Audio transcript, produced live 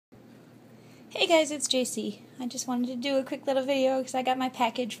Hey guys, it's JC. I just wanted to do a quick little video because I got my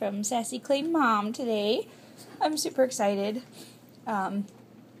package from Sassyclaymom today. I'm super excited. I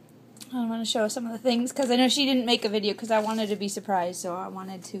want to show some of the things because I know she didn't make a video because I wanted to be surprised, so I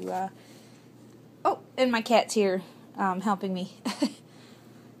wanted to, oh, and my cat's here helping me.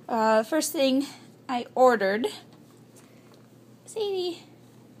 First thing I ordered, Sadie,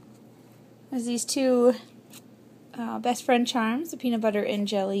 was these two best friend charms, the peanut butter and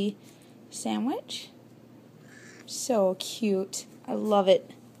jelly sandwich. So cute. I love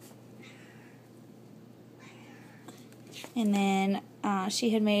it. And then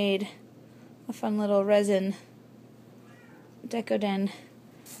she had made a fun little resin decadent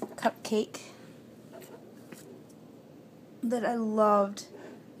cupcake that I loved.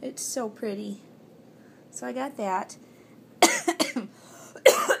 It's so pretty. So I got that.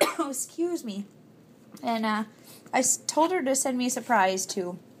 Oh, excuse me. And I told her to send me a surprise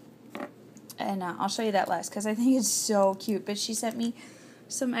too. And I'll show you that last because I think it's so cute. But she sent me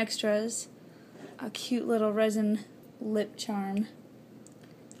some extras. A cute little resin lip charm.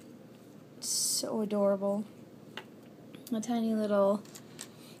 It's so adorable. A tiny little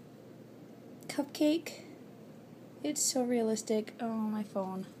cupcake. It's so realistic. Oh, my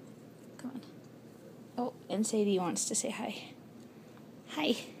phone. Come on. Oh, and Sadie wants to say hi.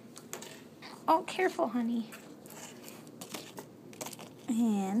 Hi. Oh, careful, honey.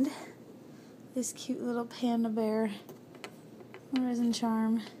 And this cute little panda bear resin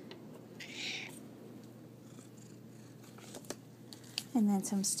charm. And then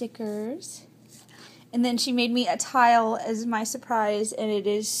some stickers. And then she made me a tile as my surprise, and it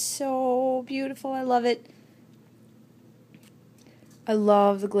is so beautiful. I love it. I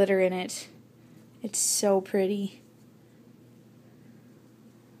love the glitter in it. It's so pretty.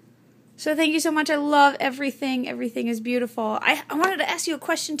 So thank you so much. I love everything. Everything is beautiful. I wanted to ask you a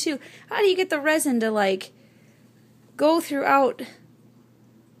question too. How do you get the resin to like go throughout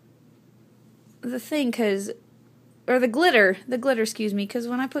the thing? Or the glitter, excuse me, because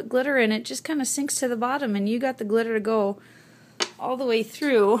when I put glitter in, it just kind of sinks to the bottom, and you got the glitter to go all the way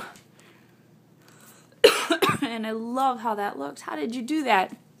through. And I love how that looks. How did you do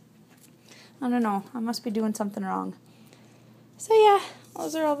that? I don't know. I must be doing something wrong. So yeah,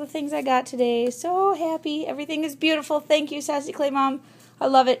 those are all the things I got today. So happy. Everything is beautiful. Thank you, Sassyclaymom. I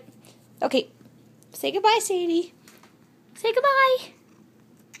love it. Okay, say goodbye, Sadie. Say goodbye.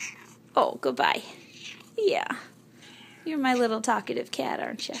 Oh, goodbye. Yeah. You're my little talkative cat,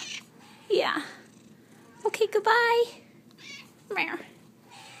 aren't you? Yeah. Okay, goodbye. Meow.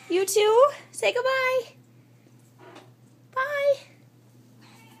 You too? Say goodbye. Bye.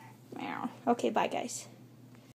 Meow. Okay, bye, guys.